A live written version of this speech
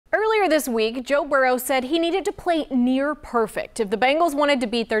this week, Joe Burrow said he needed to play near perfect if the Bengals wanted to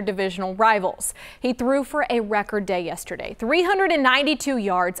beat their divisional rivals. He threw for a record day yesterday, 392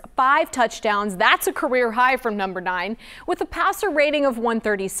 yards, 5 touchdowns. That's a career high from number 9, with a passer rating of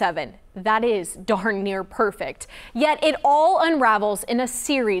 137. That is darn near perfect. Yet it all unravels in a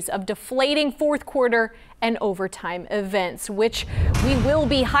series of deflating fourth quarter and overtime events, which we will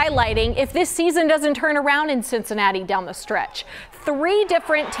be highlighting if this season doesn't turn around in Cincinnati down the stretch. 3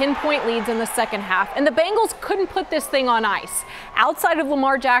 different 10-point leads in the second half, and the Bengals couldn't put this thing on ice. Outside of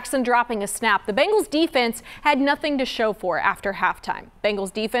Lamar Jackson dropping a snap, the Bengals defense had nothing to show for after halftime.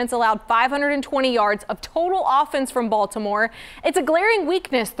 Bengals defense allowed 520 yards of total offense from Baltimore. It's a glaring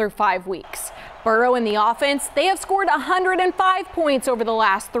weakness through 5 weeks. Burrow and the offense, they have scored 105 points over the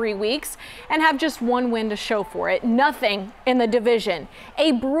last 3 weeks and have just 1 win to show for it. Nothing in the division.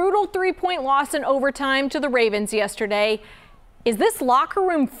 A brutal 3-point loss in overtime to the Ravens yesterday. Is this locker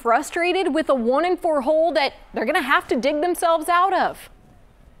room frustrated with a 1-4 hole that they're going to have to dig themselves out of?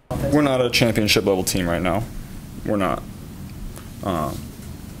 We're not a championship level team right now. We're not. I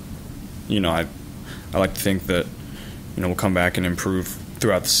like to think that, we'll come back and improve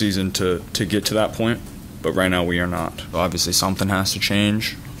throughout the season to get to that point, but right now we are not. Obviously something has to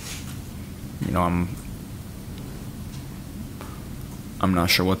change. I'm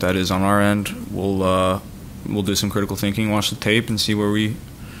not sure what that is on our end. We'll do some critical thinking, watch the tape, and see where we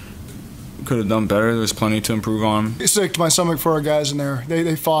could have done better. There's plenty to improve on. It's sick to my stomach for our guys in there.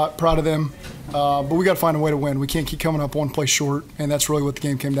 They fought, proud of them, but we got to find a way to win. We can't keep coming up one play short, and that's really what the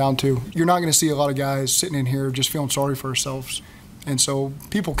game came down to. You're not going to see a lot of guys sitting in here just feeling sorry for ourselves, and so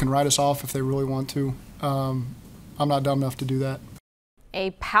people can write us off if they really want to. I'm not dumb enough to do that.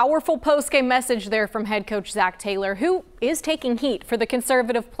 A powerful post-game message there from head coach Zach Taylor, who is taking heat for the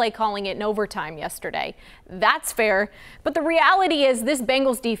conservative play calling it in overtime yesterday. That's fair, but the reality is this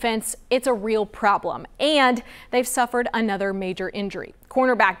Bengals defense, it's a real problem, and they've suffered another major injury.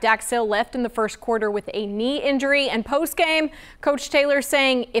 Cornerback Dax Hill left in the first quarter with a knee injury, and post-game, Coach Taylor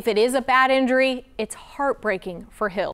saying if it is a bad injury, it's heartbreaking for Hill.